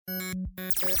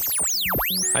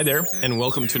Hi there, and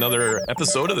welcome to another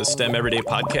episode of the STEM Everyday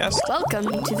Podcast.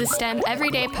 Welcome to the STEM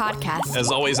Everyday Podcast. As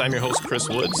always, I'm your host, Chris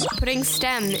Woods. Putting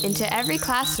STEM into every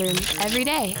classroom, every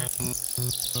day.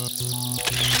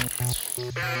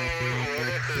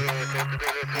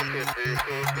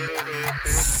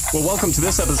 Well, welcome to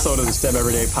this episode of the STEM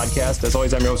Everyday Podcast. As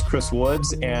always, I'm your host, Chris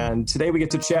Woods, and today we get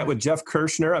to chat with Jeff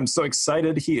Kirschner. I'm so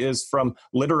excited. He is from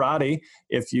Literati.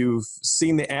 If you've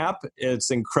seen the app, it's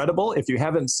incredible. If you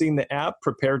haven't seen the app,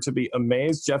 prepare to be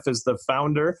amazed. Jeff is the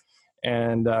founder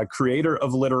and creator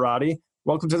of Literati.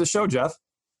 Welcome to the show, Jeff.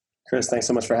 Chris, thanks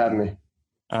so much for having me.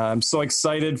 I'm so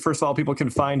excited. First of all, people can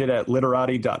find it at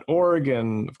literati.org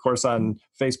and, of course, on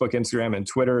Facebook, Instagram, and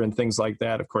Twitter and things like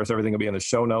that. Of course, everything will be in the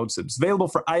show notes. It's available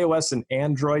for iOS and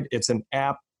Android. It's an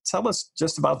app. Tell us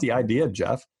just about the idea,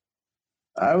 Jeff.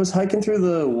 I was hiking through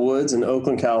the woods in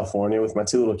Oakland, California with my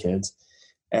two little kids,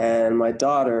 and my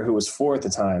daughter, who was 4 at the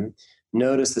time,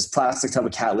 noticed this plastic tub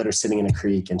of cat litter sitting in a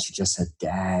creek, and she just said,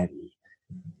 "Daddy,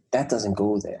 that doesn't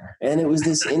go there." And it was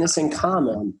this innocent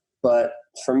comment, but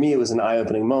for me, it was an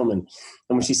eye-opening moment.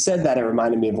 And when she said that, it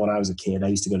reminded me of when I was a kid. I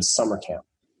used to go to summer camp.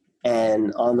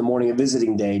 And on the morning of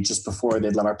visiting day, just before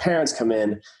they'd let our parents come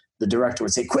in, the director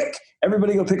would say, "Quick,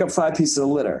 everybody go pick up 5 pieces of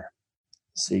litter."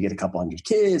 So you get a couple hundred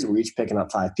kids. We're each picking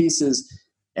up 5 pieces.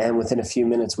 And within a few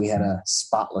minutes, we had a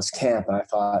spotless camp. And I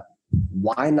thought,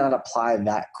 why not apply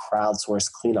that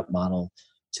crowdsourced cleanup model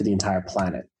to the entire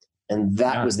planet? And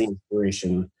that was the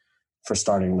inspiration for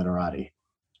starting Literati.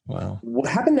 Wow. What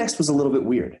happened next was a little bit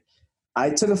weird.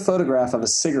 I took a photograph of a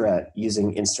cigarette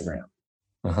using Instagram.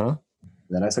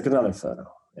 Then I took another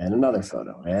photo and another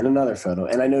photo and another photo.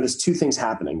 And I noticed 2 things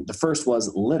happening. The first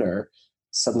was litter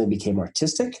suddenly became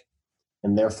artistic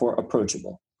and therefore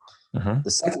approachable.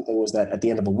 The second thing was that at the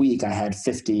end of a week, I had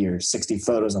 50 or 60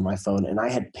 photos on my phone, and I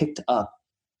had picked up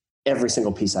every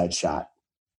single piece I'd shot.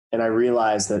 And I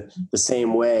realized that the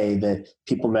same way that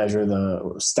people measure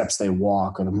the steps they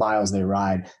walk or the miles they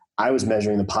ride, I was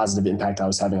measuring the positive impact I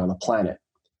was having on the planet.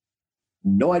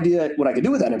 No idea what I could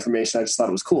do with that information. I just thought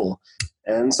it was cool.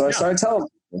 And so I started telling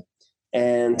people.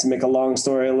 And to make a long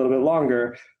story a little bit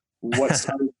longer, what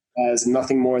started as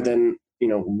nothing more than,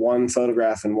 1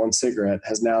 photograph and 1 cigarette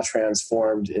has now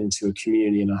transformed into a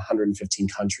community in 115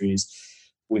 countries.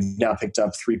 We've now picked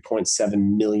up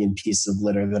 3.7 million pieces of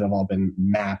litter that have all been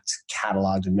mapped,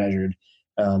 cataloged, and measured.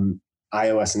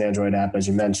 iOS and Android app, as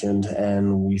you mentioned,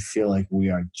 and we feel like we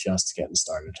are just getting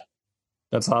started.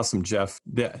 That's awesome, Jeff.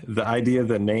 The idea,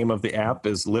 the name of the app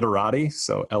is Literati,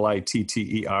 so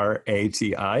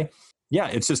Litterati. Yeah,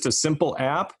 it's just a simple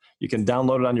app. You can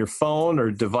download it on your phone or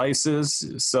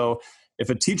devices. So if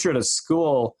a teacher at a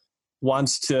school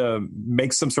wants to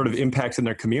make some sort of impact in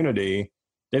their community,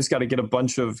 they just got to get a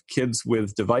bunch of kids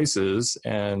with devices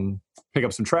and pick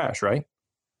up some trash, right?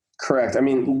 Correct. I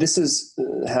mean, this is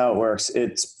how it works.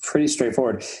 It's pretty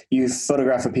straightforward. You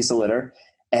photograph a piece of litter,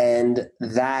 and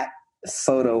that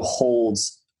photo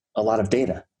holds a lot of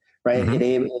data, right?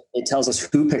 It tells us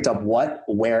who picked up what,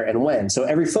 where, and when. So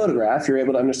every photograph, you're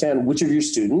able to understand which of your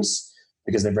students,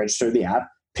 because they've registered the app,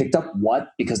 picked up what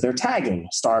because they're tagging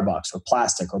Starbucks or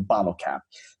plastic or bottle cap.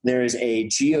 There is a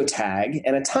geotag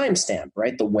and a timestamp,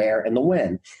 right? The where and the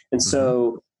when. And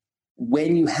so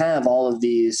when you have all of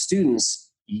these students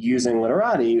using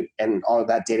Literati and all of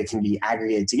that data can be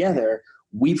aggregated together,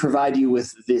 we provide you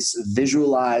with this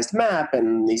visualized map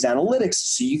and these analytics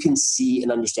so you can see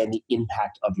and understand the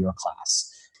impact of your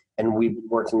class. And we've been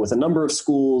working with a number of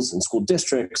schools and school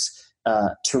districts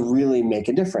to really make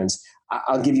a difference.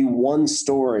 I'll give you one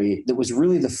story that was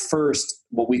really the first,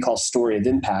 what we call story of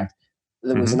impact,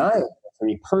 that was an eye-opener for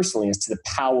me personally as to the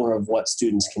power of what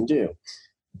students can do.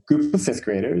 A group of 5th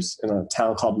graders in a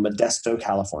town called Modesto,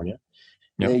 California.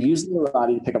 They used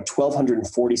Literati to pick up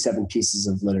 1,247 pieces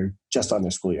of litter just on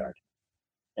their schoolyard.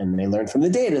 And they learned from the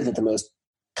data that the most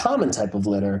common type of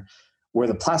litter were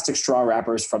the plastic straw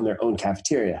wrappers from their own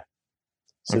cafeteria.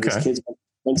 So these kids went to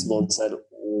the principal and said,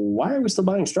 "Why are we still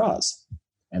buying straws?"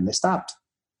 And they stopped.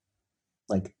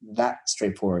 Like that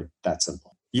straightforward, that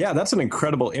simple. Yeah, that's an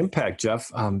incredible impact,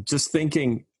 Jeff. Just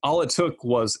thinking all it took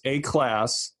was a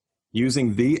class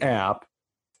using the app.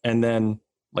 And then,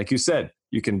 like you said,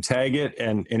 you can tag it.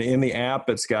 And in the app,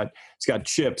 it's got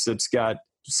chips, it's got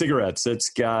cigarettes, it's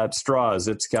got straws,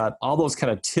 it's got all those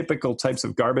kind of typical types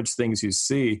of garbage things you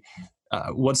see.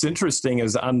 What's interesting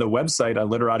is on the website on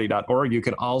literati.org, you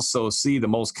can also see the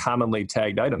most commonly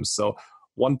tagged items. So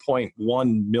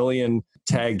 1.1 million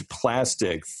tagged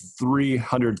plastic,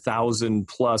 300,000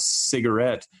 plus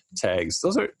cigarette tags.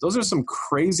 Those are some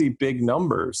crazy big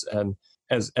numbers. And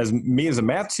as me as a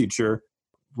math teacher,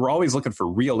 we're always looking for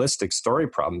realistic story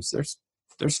problems.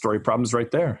 There's story problems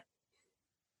right there.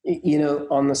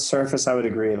 On the surface, I would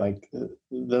agree. Like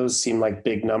those seem like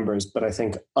big numbers, but I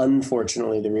think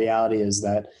unfortunately the reality is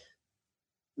that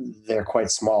they're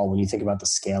quite small when you think about the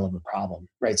scale of the problem,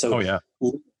 right? So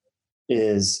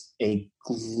is a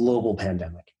global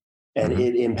pandemic, and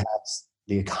it impacts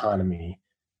the economy,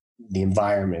 the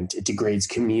environment, it degrades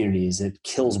communities, it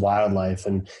kills wildlife,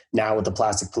 and now with the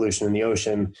plastic pollution in the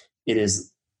ocean, it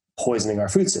is poisoning our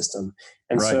food system.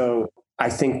 And so I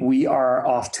think we are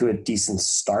off to a decent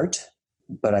start,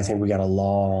 but I think we got a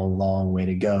long, long way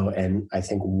to go. And I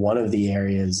think one of the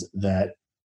areas that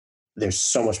there's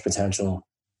so much potential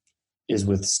is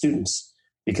with students,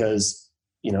 because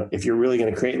if you're really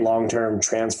going to create long-term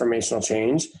transformational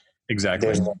change, exactly,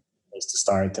 there's no place to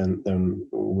start than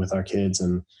with our kids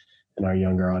and our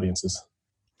younger audiences.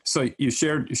 So you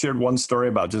shared one story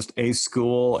about just a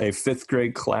school, a 5th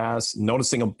grade class,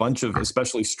 noticing a bunch of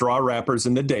especially straw wrappers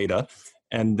in the data,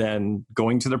 and then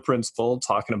going to the principal,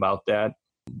 talking about that.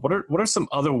 What are some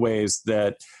other ways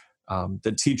that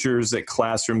that teachers at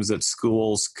classrooms at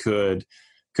schools could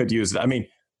use it? I mean,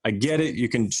 I get it. You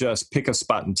can just pick a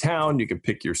spot in town. You can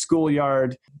pick your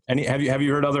schoolyard. Have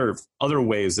you heard other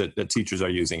ways that teachers are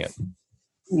using it?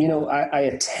 I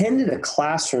attended a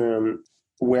classroom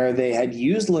where they had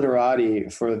used Literati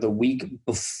for the week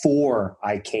before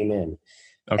I came in.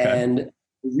 Okay. And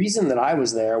the reason that I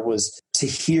was there was to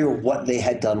hear what they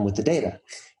had done with the data.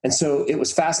 And so it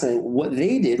was fascinating. What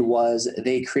they did was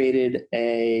they created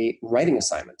a writing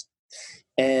assignment.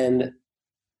 And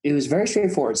it was very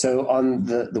straightforward. So on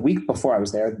the week before I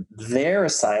was there, their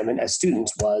assignment as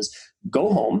students was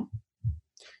go home,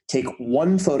 take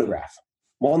one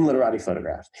Literati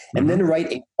photograph, and then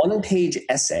write a 1-page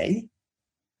essay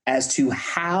as to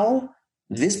how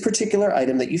this particular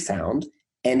item that you found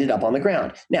ended up on the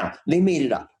ground. Now, they made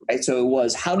it up, right? So it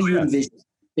was, how do you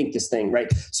think this thing,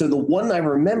 right? So the one I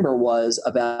remember was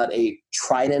about a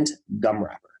Trident gum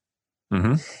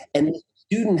wrapper. And the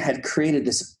student had created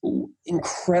this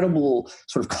incredible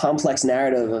sort of complex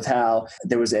narrative of how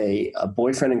there was a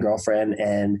boyfriend and girlfriend,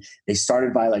 and they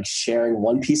started by like sharing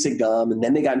one piece of gum, and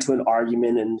then they got into an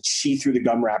argument, and she threw the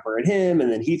gum wrapper at him, and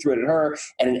then he threw it at her,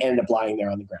 and it ended up lying there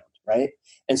on the ground, right?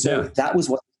 And so that was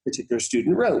what this particular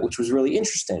student wrote, which was really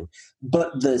interesting.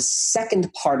 But the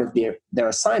second part of their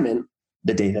assignment,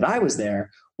 the day that I was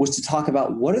there, was to talk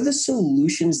about what are the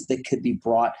solutions that could be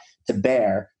brought to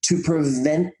bear to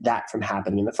prevent that from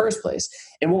happening in the first place.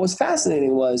 And what was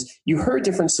fascinating was you heard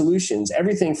different solutions,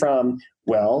 everything from,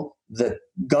 well, the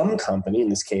gum company, in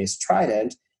this case,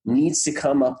 Trident, needs to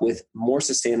come up with more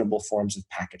sustainable forms of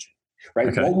packaging, right?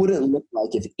 Okay. What would it look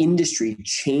like if industry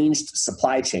changed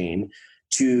supply chain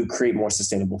to create more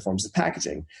sustainable forms of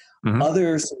packaging?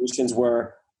 Other solutions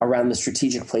were around the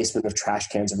strategic placement of trash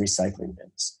cans and recycling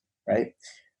bins, right?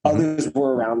 Others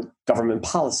were around government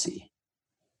policy.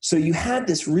 So you had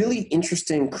this really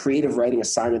interesting creative writing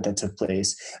assignment that took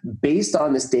place based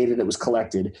on this data that was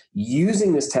collected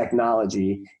using this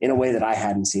technology in a way that I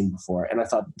hadn't seen before. And I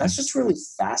thought that's just a really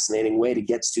fascinating way to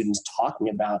get students talking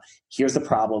about, here's the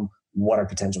problem, what are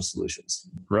potential solutions?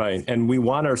 Right. And we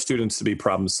want our students to be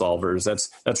problem solvers.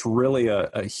 That's really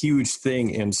a huge thing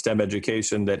in STEM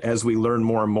education, that as we learn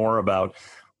more and more about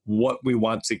what we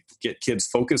want to get kids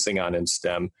focusing on in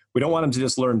STEM, we don't want them to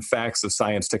just learn facts of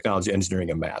science, technology, engineering,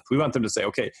 and math. We want them to say,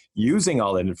 okay, using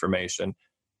all that information,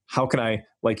 how can I,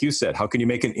 like you said, how can you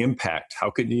make an impact? How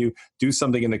can you do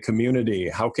something in the community?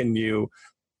 How can you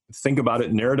think about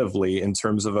it narratively in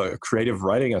terms of a creative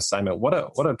writing assignment? What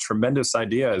a tremendous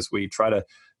idea as we try to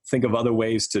think of other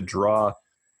ways to draw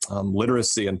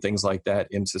literacy and things like that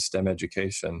into STEM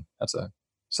education. That's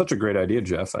such a great idea,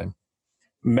 Jeff. I'm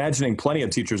imagining plenty of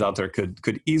teachers out there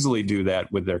could easily do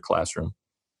that with their classroom.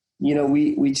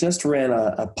 We just ran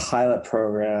a pilot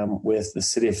program with the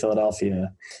city of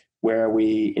Philadelphia where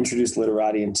we introduced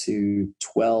Literati into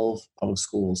 12 public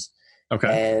schools.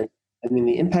 Okay. And I mean,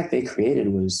 the impact they created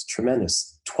was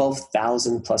tremendous.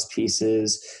 12,000 plus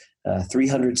pieces,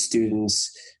 300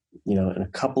 students, in a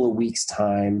couple of weeks'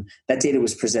 time. That data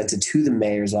was presented to the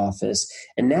mayor's office.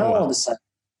 And now all of a sudden,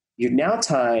 you're now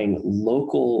tying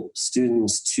local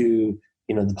students to,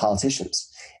 the politicians.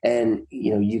 And,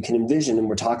 you can envision, and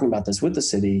we're talking about this with the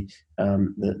city,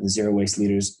 the zero waste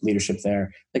leadership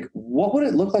there. Like, what would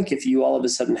it look like if you all of a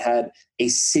sudden had a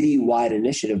citywide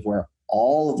initiative where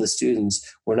all of the students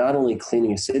were not only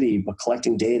cleaning a city, but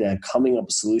collecting data, coming up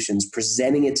with solutions,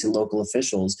 presenting it to local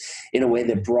officials in a way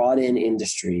that brought in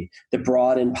industry, that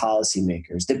brought in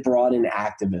policymakers, that brought in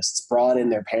activists, brought in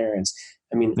their parents.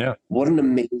 I mean, what an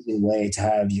amazing way to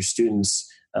have your students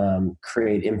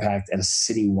create impact at a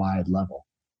citywide level.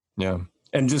 Yeah.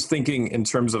 And just thinking in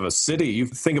terms of a city, you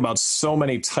think about so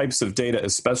many types of data,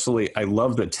 especially I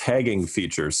love the tagging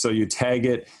features. So you tag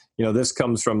it, this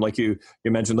comes from, like you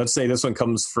mentioned, let's say this one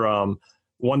comes from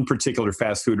one particular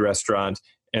fast food restaurant,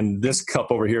 and this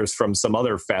cup over here is from some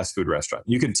other fast food restaurant.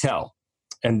 You can tell.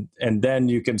 And then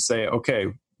you can say, okay,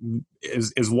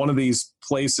 is one of these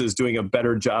places doing a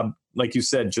better job, like you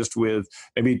said, just with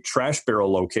maybe trash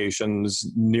barrel locations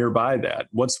nearby that?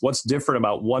 What's different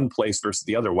about one place versus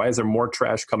the other? Why is there more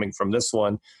trash coming from this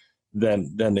one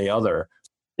than the other?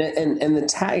 And the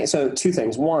tag, so two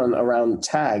things. One, around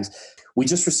tags, we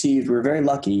were very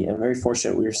lucky and very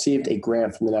fortunate. We received a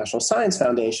grant from the National Science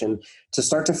Foundation to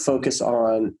start to focus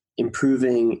on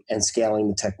improving and scaling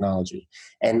the technology.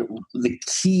 And the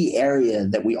key area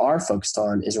that we are focused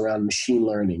on is around machine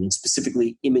learning, and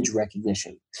specifically image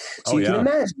recognition. So you can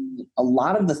imagine a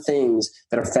lot of the things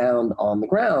that are found on the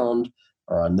ground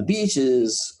or on the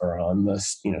beaches or on the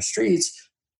streets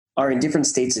are in different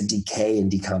states of decay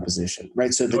and decomposition,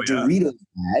 right? So the Dorito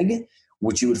bag,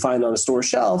 which you would find on a store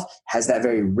shelf, has that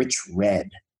very rich red,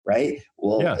 right?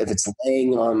 Well, if it's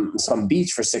laying on some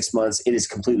beach for 6 months, it is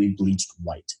completely bleached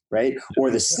white, right?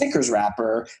 Or the Snickers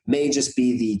wrapper may just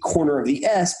be the corner of the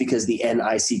S because the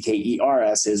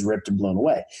NICKERS is ripped and blown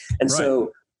away. And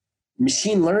so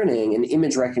machine learning and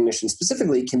image recognition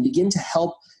specifically can begin to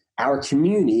help our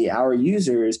community, our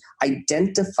users,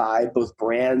 identify both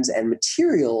brands and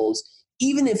materials,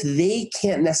 even if they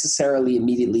can't necessarily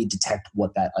immediately detect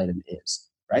what that item is.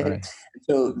 Right?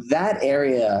 So that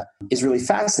area is really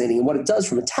fascinating. And what it does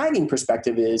from a tagging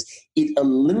perspective is it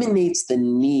eliminates the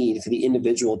need for the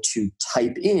individual to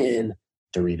type in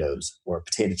Doritos or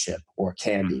potato chip or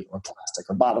candy or plastic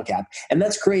or bottle cap. And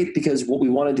that's great because what we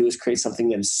want to do is create something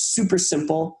that is super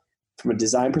simple from a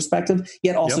design perspective,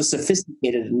 yet also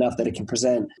sophisticated enough that it can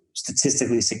present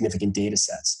statistically significant data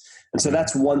sets. And so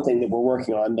that's one thing that we're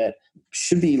working on that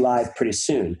should be live pretty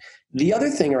soon. The other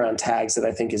thing around tags that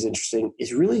I think is interesting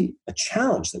is really a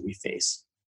challenge that we face.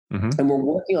 And we're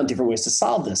working on different ways to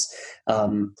solve this.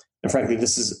 And frankly,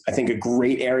 this is, I think, a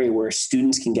great area where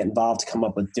students can get involved to come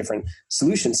up with different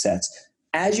solution sets.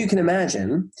 As you can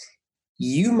imagine,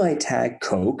 you might tag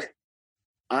Coke,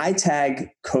 I tag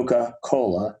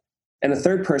Coca-Cola, and a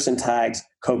third person tags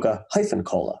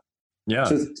Coca-Cola. Yeah.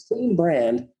 So same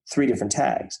brand, 3 different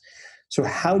tags. So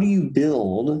how do you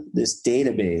build this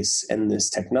database and this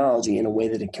technology in a way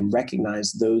that it can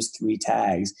recognize those 3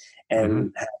 tags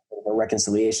and have a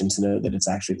reconciliation to know that it's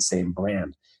actually the same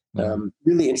brand?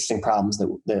 Really interesting problems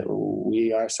that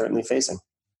we are certainly facing.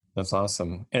 That's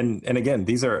awesome. And again,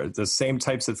 these are the same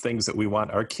types of things that we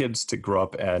want our kids to grow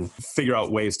up and figure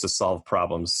out ways to solve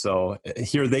problems. So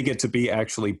here they get to be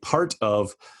actually part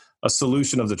of a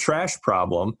solution of the trash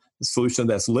problem, the solution of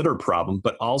this litter problem,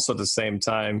 but also at the same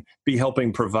time be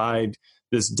helping provide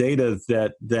this data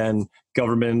that then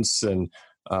governments and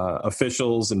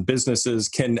officials and businesses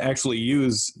can actually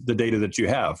use the data that you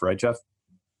have, right, Jeff?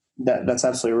 That's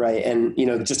absolutely right. And,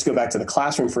 just to go back to the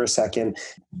classroom for a second,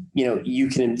 you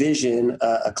can envision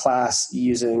a class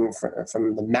using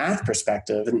from the math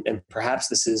perspective, and perhaps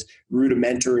this is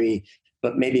rudimentary,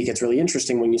 but maybe it gets really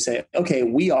interesting when you say, okay,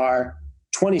 we are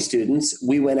 20 students.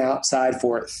 We went outside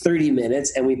for 30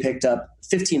 minutes and we picked up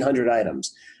 1,500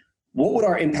 items. What would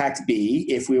our impact be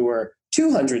if we were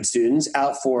 200 students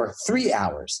out for 3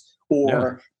 hours?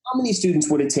 Or how many students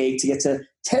would it take to get to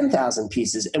 10,000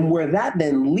 pieces? And where that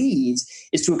then leads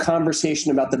is to a conversation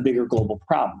about the bigger global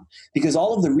problem. Because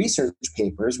all of the research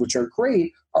papers, which are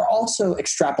great, are also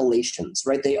extrapolations,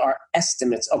 right? They are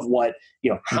estimates of what,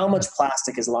 how much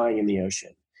plastic is lying in the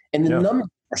ocean. And the numbers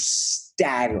are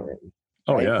staggering.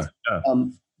 Right?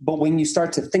 But when you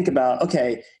start to think about,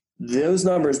 okay, those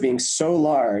numbers being so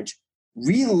large,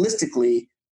 realistically,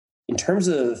 in terms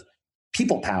of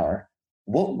people power,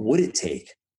 what would it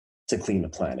take to clean the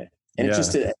planet? And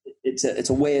it's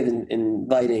a way of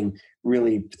inviting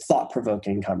really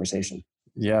thought-provoking conversation.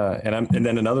 Yeah, and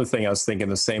then another thing I was thinking,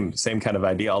 the same kind of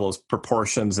idea, all those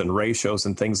proportions and ratios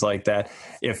and things like that.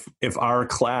 If our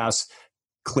class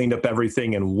cleaned up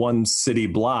everything in one city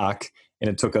block, and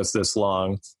it took us this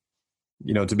long,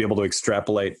 to be able to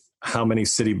extrapolate how many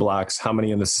city blocks, how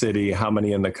many in the city, how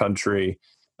many in the country.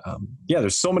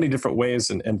 There's so many different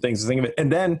ways and things to think of it.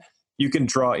 And then you can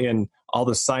draw in all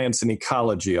the science and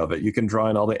ecology of it. You can draw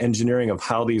in all the engineering of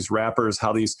how these wrappers,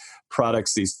 how these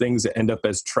products, these things that end up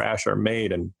as trash are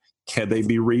made, and can they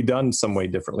be redone some way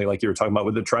differently, like you were talking about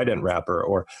with the Trident wrapper,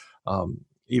 or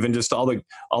even just all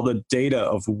the data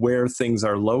of where things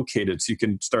are located. So you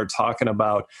can start talking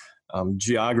about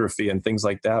geography and things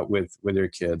like that with your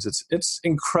kids. It's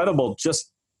incredible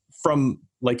just from,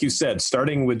 like you said,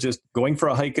 starting with just going for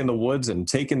a hike in the woods and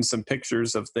taking some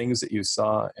pictures of things that you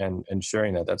saw and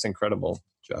sharing that. That's incredible,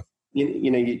 Jeff.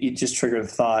 You just triggered a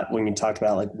thought when you talked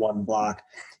about like one block.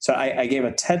 So I gave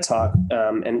a TED talk,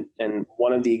 and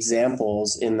one of the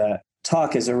examples in that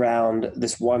talk is around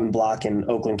this one block in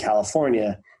Oakland,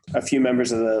 California. A few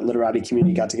members of the literati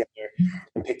community got together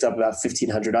and picked up about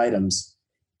 1,500 items.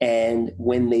 And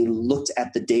when they looked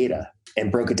at the data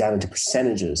and broke it down into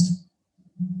percentages,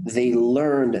 they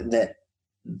learned that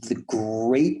the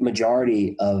great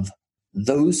majority of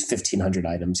those 1,500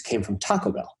 items came from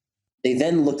Taco Bell. They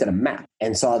then looked at a map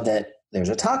and saw that there's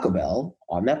a Taco Bell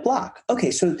on that block.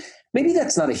 Okay, so maybe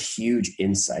that's not a huge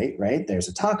insight, right? There's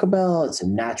a Taco Bell. It's a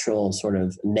natural sort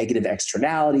of negative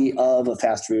externality of a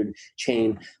fast food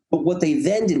chain. But what they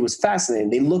then did was fascinating.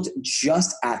 They looked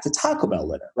just at the Taco Bell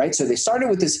litter, right? So they started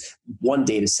with this one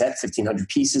data set, 1,500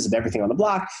 pieces of everything on the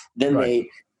block. Then they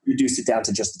reduced it down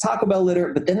to just the Taco Bell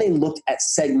litter, but then they looked at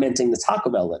segmenting the Taco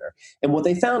Bell litter. And what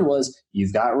they found was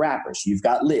you've got wrappers, you've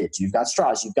got lids, you've got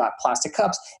straws, you've got plastic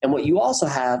cups. And what you also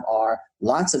have are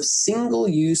lots of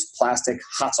single-use plastic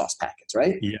hot sauce packets,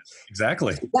 right? Yeah,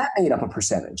 exactly. So that made up a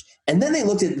percentage. And then they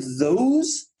looked at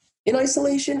those in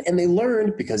isolation, and they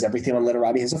learned, because everything on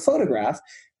Literati has a photograph,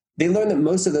 they learned that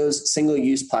most of those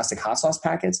single-use plastic hot sauce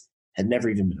packets had never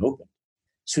even been opened.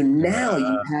 So now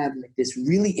you have like this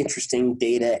really interesting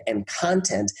data and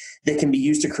content that can be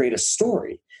used to create a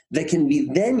story that can be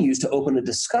then used to open a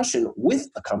discussion with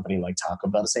a company like Taco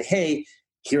Bell to say, hey,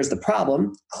 here's the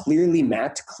problem, clearly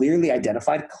mapped, clearly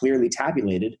identified, clearly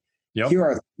tabulated. Yep. Here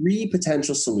are 3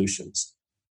 potential solutions,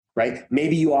 right?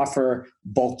 Maybe you offer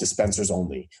bulk dispensers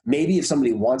only. Maybe if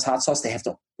somebody wants hot sauce, they have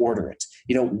to order it.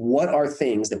 What are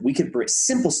things that we could bring,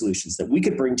 simple solutions that we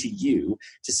could bring to you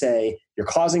to say, you're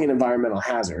causing an environmental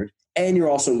hazard and you're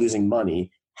also losing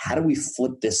money. How do we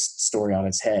flip this story on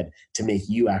its head to make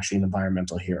you actually an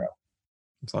environmental hero?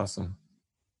 That's awesome.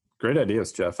 Great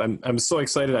ideas, Jeff. I'm so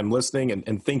excited. I'm listening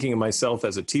and thinking of myself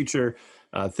as a teacher,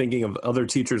 thinking of other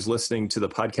teachers listening to the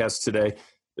podcast today.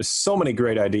 There's so many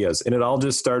great ideas, and it all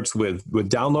just starts with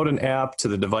download an app to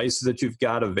the devices that you've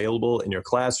got available in your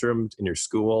classroom, in your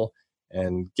school,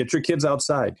 and get your kids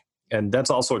outside. And that's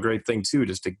also a great thing too,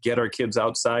 just to get our kids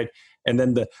outside. And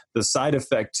then the side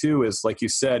effect too is, like you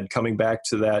said, coming back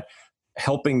to that,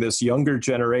 helping this younger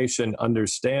generation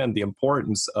understand the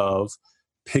importance of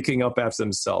picking up after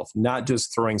themselves, not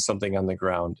just throwing something on the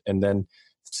ground, and then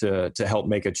to help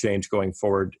make a change going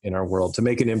forward in our world, to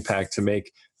make an impact, to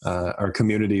make our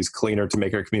communities cleaner, to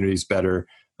make our communities better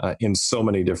in so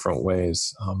many different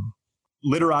ways.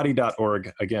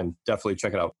 Literati.org, again, definitely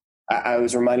check it out. I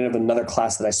was reminded of another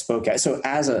class that I spoke at. So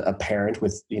as a parent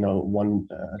with, one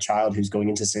child who's going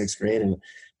into 6th grade, and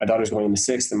my daughter's going into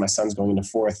 6th and my son's going into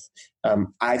 4th,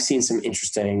 I've seen some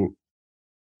interesting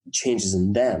changes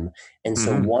in them. And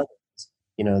so one,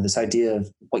 this idea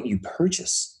of what you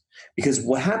purchase. Because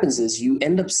what happens is you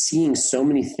end up seeing so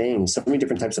many things, so many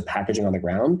different types of packaging on the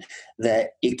ground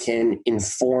that it can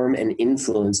inform and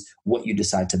influence what you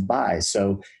decide to buy.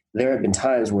 So there have been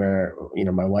times where,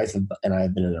 my wife and I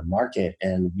have been in a market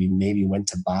and we maybe went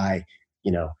to buy,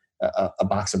 a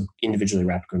box of individually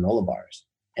wrapped granola bars.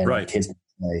 And the kids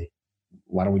say,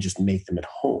 why don't we just make them at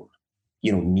home?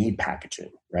 You don't need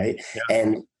packaging, right? Yeah.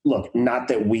 And look, not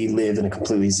that we live in a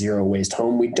completely zero waste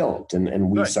home. We don't. And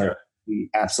we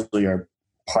absolutely are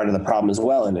part of the problem as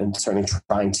well, and certainly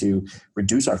trying to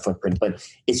reduce our footprint. But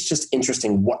it's just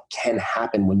interesting what can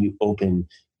happen when you open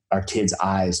our kids'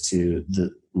 eyes to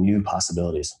the new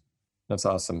possibilities. That's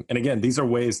awesome. And again, these are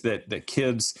ways that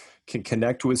kids can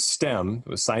connect with STEM,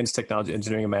 with science, technology,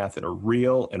 engineering, and math in a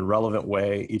real and relevant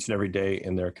way each and every day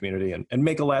in their community, and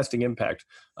make a lasting impact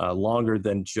longer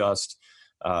than just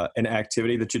an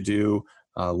activity that you do,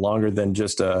 longer than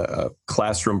just a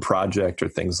classroom project or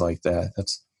things like that.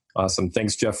 That's awesome.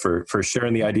 Thanks, Jeff, for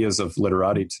sharing the ideas of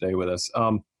Literati today with us.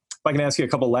 If I can ask you a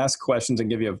couple last questions and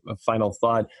give you a final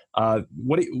thought,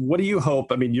 what do you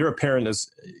hope? I mean, you're a parent as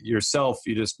yourself,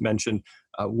 you just mentioned.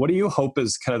 What do you hope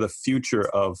is kind of the future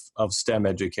of STEM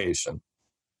education?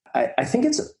 I think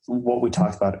it's what we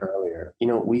talked about earlier.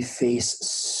 We face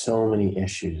so many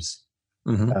issues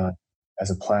as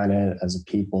a planet, as a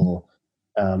people.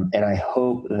 And I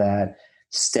hope that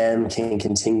STEM can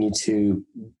continue to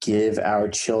give our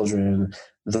children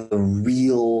the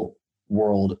real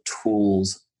world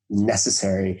tools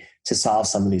necessary to solve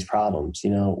some of these problems,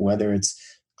 whether it's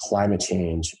climate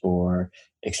change or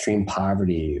extreme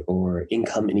poverty or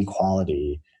income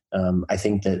inequality. I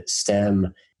think that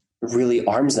STEM really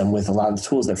arms them with a lot of the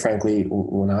tools that, frankly,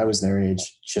 when I was their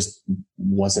age, just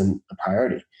wasn't a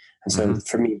priority. And so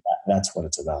for me, that's what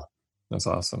it's about. That's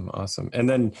awesome. Awesome. And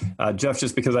then, Jeff,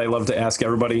 just because I love to ask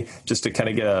everybody just to kind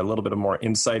of get a little bit of more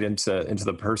insight into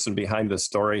the person behind the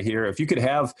story here. If you could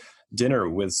have dinner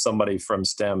with somebody from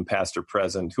STEM, past or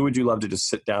present, who would you love to just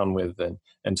sit down with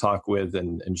and talk with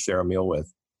and share a meal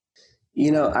with?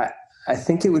 I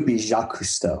think it would be Jacques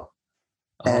Cousteau.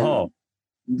 And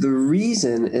the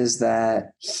reason is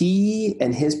that he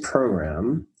and his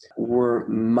program were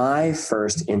my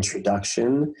first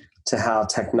introduction to how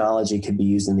technology could be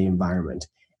used in the environment.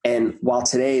 And while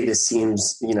today this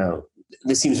seems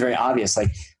very obvious, like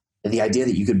the idea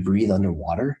that you could breathe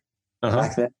underwater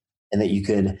back then, and that you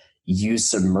could use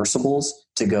submersibles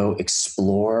to go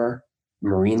explore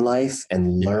marine life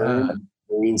and learn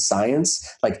marine science,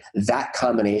 like that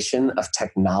combination of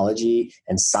technology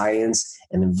and science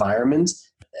and environment.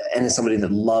 And as somebody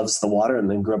that loves the water and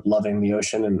then grew up loving the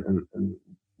ocean and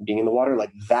being in the water,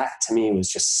 like that to me was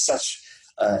just such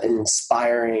an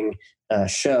inspiring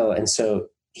show. And so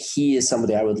he is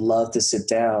somebody I would love to sit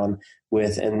down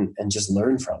with and just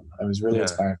learn from. I was really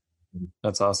inspired.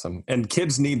 That's awesome. And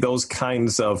kids need those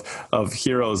kinds of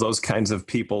heroes, those kinds of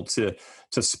people to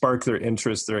spark their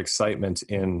interest, their excitement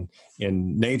in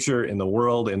nature, in the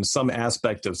world, in some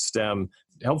aspect of STEM.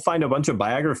 Help find a bunch of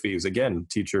biographies, again,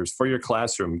 teachers, for your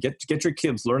classroom. Get your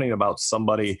kids learning about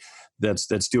somebody that's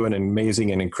doing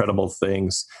amazing and incredible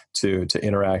things to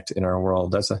interact in our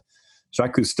world. That's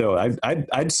Jacques Cousteau.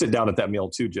 I'd sit down at that meal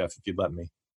too, Jeff, if you'd let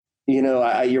me.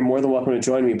 You're more than welcome to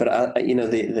join me. But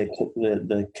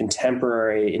the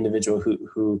contemporary individual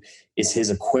who is his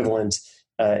equivalent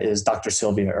is Dr.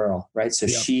 Sylvia Earle, right? So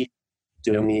she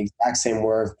doing the exact same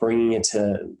work, bringing it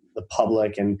to the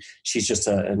public, and she's just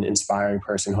an inspiring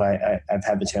person who I've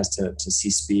had the chance to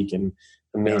see speak, and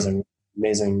amazing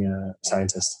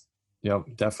scientist.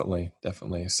 Yep, definitely.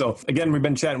 So again, we've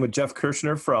been chatting with Jeff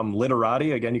Kirschner from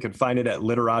Literati. Again, you can find it at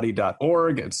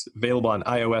literati.org. It's available on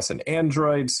iOS and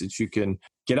Android, so that you can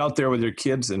get out there with your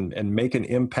kids and make an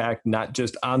impact, not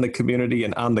just on the community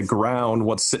and on the ground,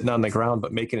 what's sitting on the ground,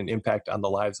 but making an impact on the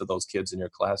lives of those kids in your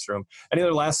classroom. Any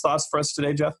other last thoughts for us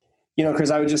today, Jeff?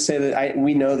 Chris, I would just say that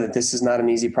we know that this is not an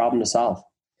easy problem to solve.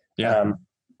 Yeah.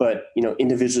 But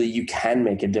individually you can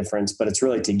make a difference, but it's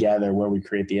really together where we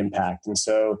create the impact. And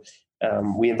so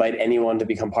we invite anyone to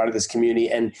become part of this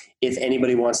community. And if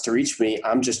anybody wants to reach me,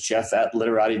 I'm just Jeff at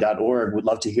literati.org. Would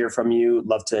love to hear from you.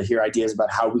 Love to hear ideas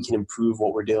about how we can improve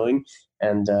what we're doing.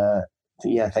 And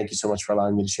thank you so much for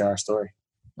allowing me to share our story.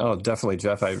 Oh, definitely,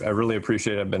 Jeff. I really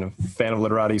appreciate it. I've been a fan of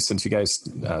Literati since you guys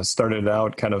started it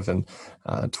out kind of in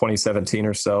 2017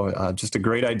 or so. Just a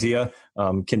great idea.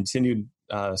 Continued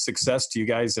success to you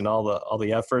guys and all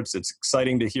the efforts. It's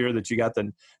exciting to hear that you got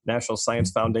the National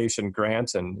Science Foundation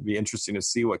grant, and it'd be interesting to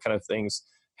see what kind of things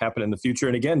happen in the future.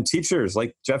 And again, teachers,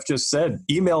 like Jeff just said,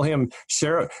 email him,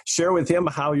 share with him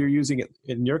how you're using it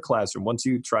in your classroom. Once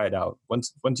you try it out,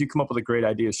 once you come up with a great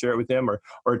idea, share it with them,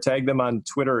 or tag them on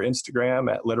Twitter or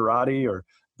Instagram at Literati or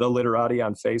The Literati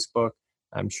on Facebook.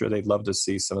 I'm sure they'd love to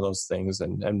see some of those things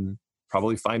and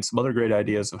probably find some other great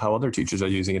ideas of how other teachers are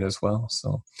using it as well.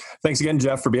 So thanks again,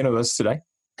 Jeff, for being with us today.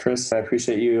 Chris, I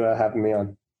appreciate you having me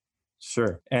on.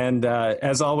 Sure. And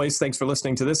as always, thanks for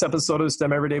listening to this episode of the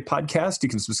STEM Everyday Podcast. You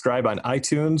can subscribe on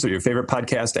iTunes or your favorite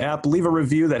podcast app. Leave a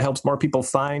review that helps more people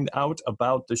find out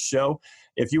about the show.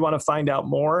 If you want to find out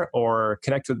more or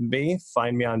connect with me,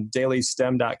 find me on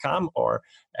dailystem.com or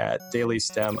at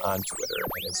dailystem on Twitter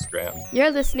and Instagram.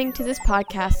 You're listening to this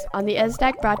podcast on the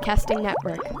ESDAC Broadcasting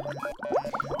Network.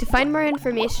 To find more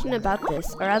information about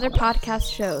this or other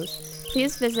podcast shows,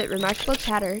 please visit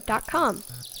remarkablechatter.com.